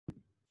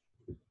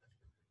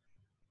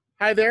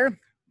Hi there.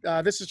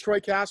 This is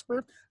Troy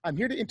Casper. I'm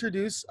here to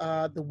introduce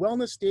the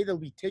Wellness Day that will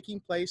be taking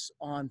place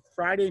on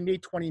Friday, May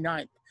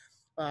 29th.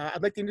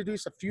 I'd like to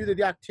introduce a few of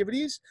the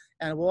activities,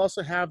 and we'll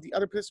also have the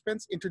other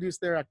participants introduce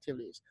their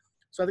activities.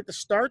 So I'd like to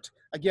start,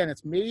 again,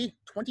 it's May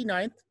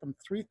 29th from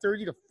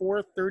 3:30 to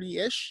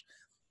 4:30-ish.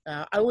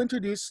 I will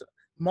introduce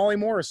Molly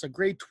Morris, a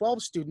grade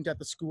 12 student at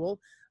the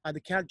school. They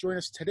can't join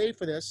us today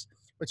for this,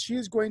 but she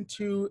is going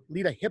to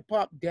lead a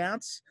hip-hop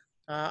dance,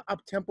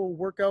 up-tempo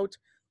workout,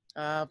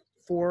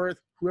 for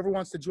whoever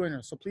wants to join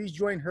her. So please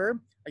join her.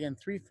 Again,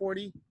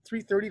 3:30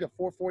 to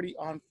 4:40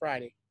 on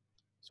Friday.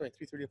 Sorry,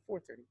 3:30 to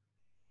 4:30.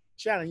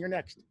 Shannon, you're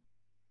next.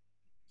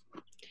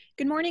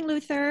 Good morning,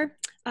 Luther.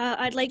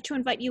 I'd like to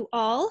invite you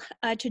all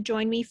to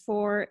join me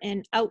for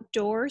an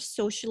outdoor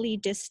socially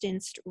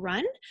distanced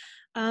run.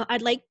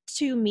 I'd like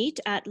to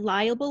meet at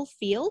Liable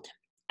Field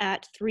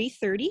at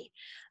 3:30.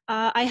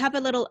 I have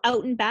a little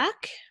out and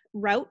back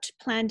route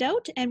planned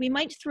out, and we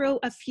might throw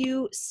a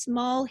few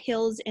small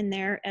hills in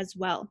there as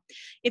well.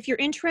 If you're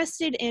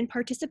interested in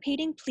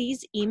participating,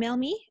 please email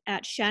me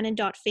at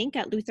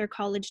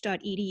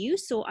shannon.fink@luthercollege.edu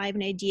so I have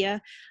an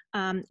idea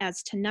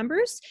as to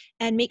numbers,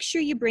 and make sure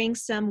you bring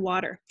some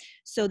water.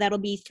 So that'll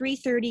be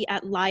 3:30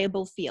 at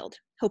Liable Field.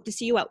 Hope to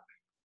see you out.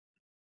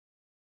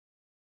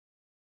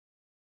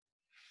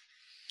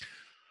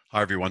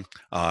 Hi, everyone.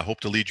 I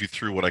hope to lead you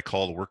through what I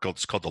call the workout.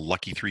 It's called the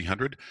Lucky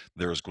 300.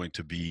 There's going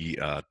to be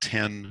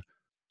 10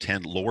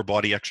 lower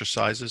body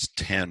exercises,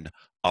 10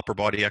 upper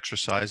body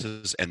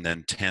exercises, and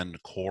then 10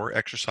 core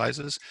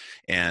exercises.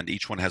 And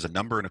each one has a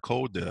number and a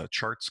code. The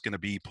chart's going to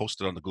be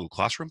posted on the Google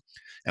Classroom,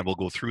 and we'll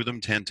go through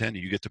them 10.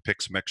 You get to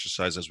pick some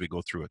exercise as we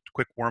go through it.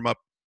 Quick warm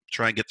up,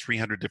 try and get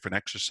 300 different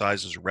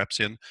exercises or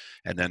reps in,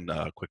 and then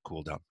quick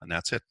cool down. And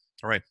that's it.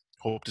 All right.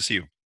 Hope to see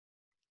you.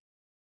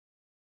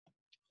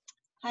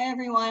 Hi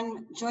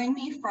everyone, join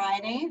me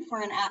Friday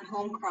for an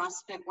at-home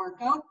CrossFit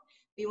workout.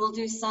 We will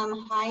do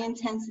some high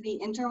intensity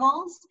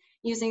intervals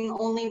using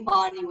only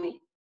body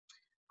weight.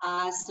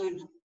 So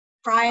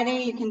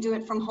Friday, you can do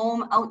it from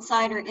home,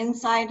 outside or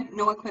inside,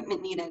 no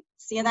equipment needed.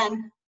 See you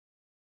then.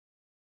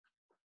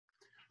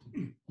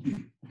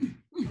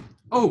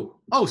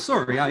 Oh,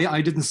 sorry, I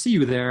didn't see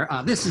you there.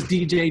 This is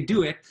DJ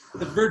Do It,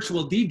 the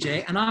virtual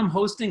DJ, and I'm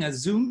hosting a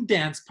Zoom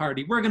dance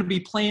party. We're going to be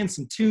playing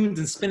some tunes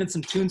and spinning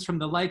some tunes from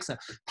the likes of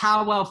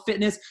Powwow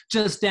Fitness,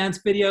 Just Dance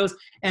Videos,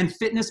 and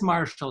Fitness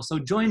Marshall. So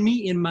join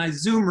me in my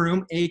Zoom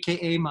room,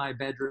 aka my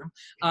bedroom,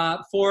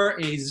 for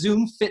a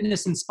Zoom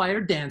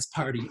fitness-inspired dance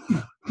party.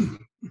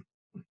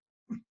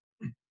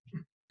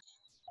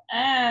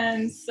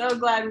 And so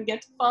glad we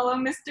get to follow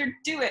Mr.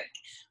 Dewick.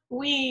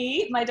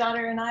 My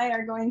daughter and I,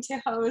 are going to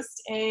host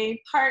a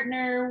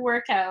partner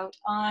workout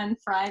on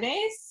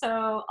Fridays,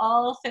 so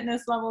all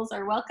fitness levels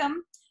are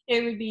welcome.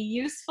 It would be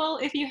useful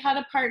if you had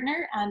a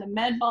partner and a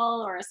med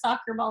ball or a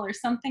soccer ball or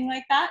something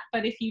like that,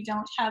 but if you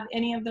don't have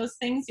any of those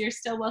things, you're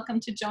still welcome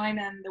to join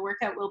and the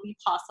workout will be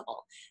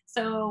possible.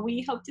 So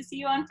we hope to see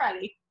you on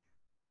Friday.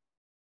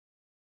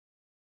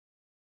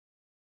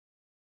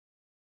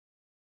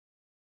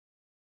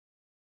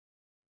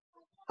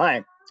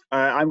 Hi,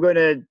 I'm going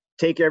to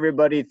take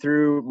everybody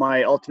through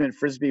my ultimate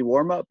frisbee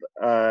warm-up,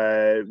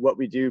 what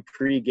we do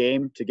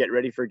pre-game to get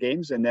ready for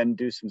games, and then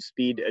do some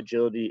speed,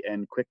 agility,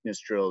 and quickness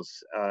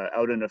drills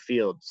out in a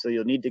field. So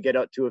you'll need to get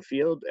out to a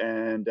field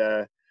and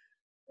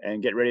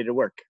get ready to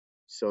work.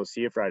 So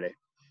see you Friday.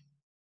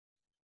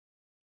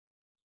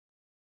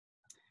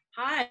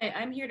 Hi,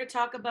 I'm here to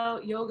talk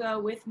about yoga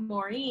with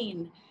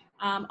Maureen.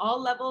 All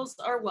levels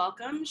are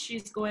welcome.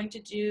 She's going to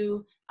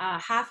do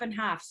half and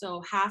half.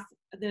 So half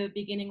the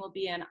beginning will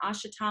be an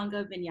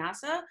Ashtanga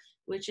Vinyasa,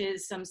 which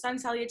is some sun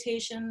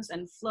salutations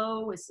and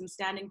flow with some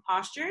standing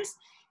postures.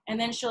 And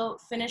then she'll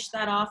finish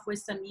that off with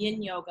some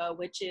yin yoga,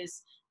 which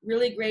is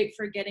really great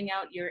for getting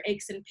out your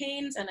aches and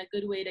pains and a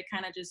good way to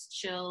kind of just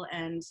chill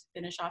and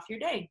finish off your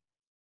day.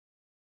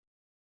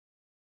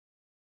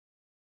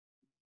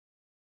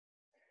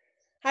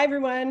 Hi,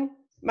 everyone.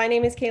 My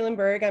name is Kaylin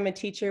Berg. I'm a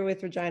teacher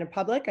with Regina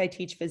Public. I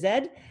teach phys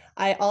ed.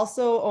 I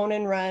also own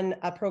and run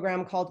a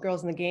program called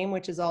Girls in the Game,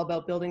 which is all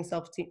about building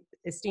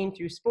self-esteem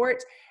through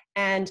sport,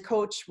 and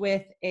coach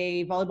with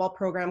a volleyball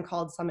program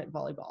called Summit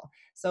Volleyball.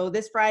 So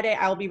this Friday,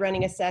 I'll be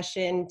running a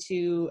session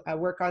to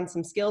work on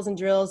some skills and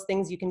drills,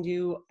 things you can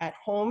do at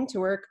home to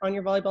work on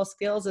your volleyball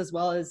skills, as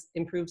well as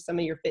improve some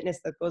of your fitness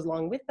that goes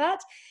along with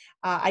that.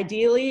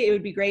 Ideally, it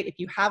would be great if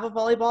you have a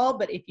volleyball,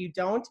 but if you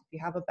don't, if you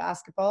have a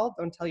basketball,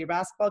 don't tell your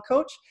basketball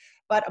coach.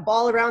 But a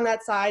ball around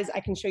that size, I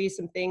can show you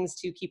some things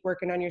to keep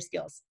working on your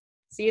skills.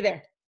 See you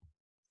there.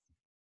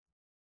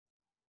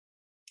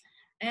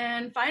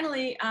 And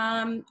finally,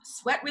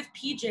 sweat with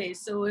PJ.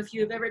 So if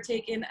you've ever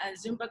taken a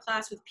Zumba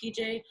class with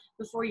PJ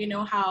before, you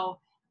know how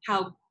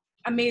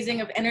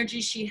amazing of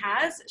energy she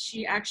has.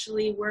 She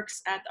actually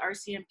works at the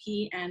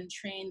RCMP and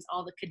trains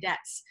all the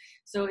cadets.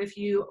 So if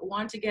you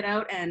want to get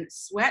out and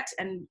sweat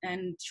and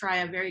try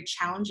a very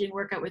challenging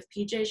workout with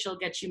PJ, she'll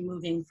get you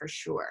moving for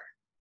sure.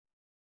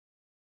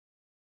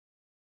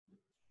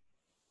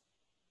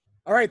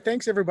 All right,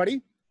 thanks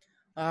everybody.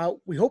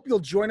 We hope you'll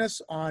join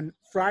us on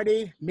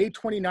Friday, May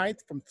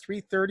 29th from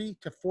 3:30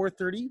 to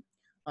 4:30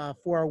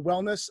 for our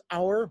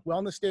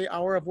Wellness Day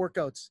hour of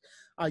workouts.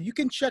 You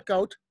can check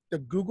out the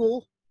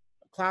Google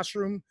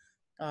Classroom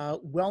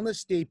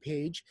Wellness Day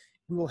page.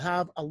 We will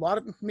have a lot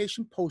of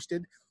information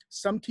posted.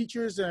 Some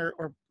teachers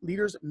or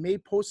leaders may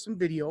post some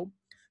video,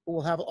 but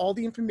we'll have all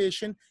the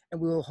information,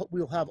 and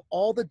we'll have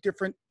all the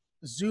different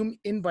Zoom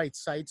invite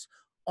sites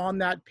on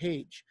that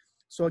page.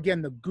 So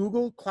again, the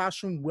Google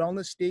Classroom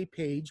Wellness Day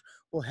page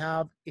will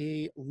have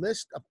a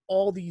list of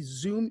all these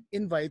Zoom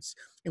invites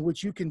in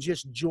which you can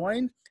just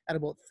join at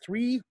about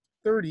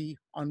 3:30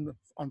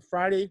 on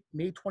Friday,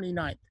 May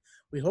 29th.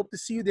 We hope to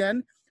see you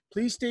then.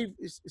 Please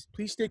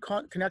stay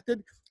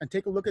connected and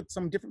take a look at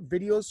some different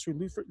videos through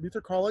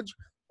Luther College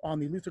on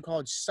the Luther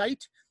College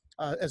site,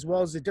 as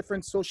well as the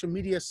different social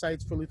media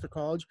sites for Luther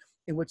College,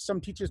 in which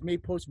some teachers may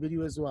post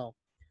video as well.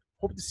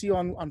 Hope to see you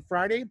on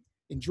Friday.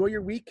 Enjoy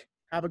your week.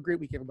 Have a great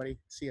week, everybody.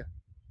 See ya.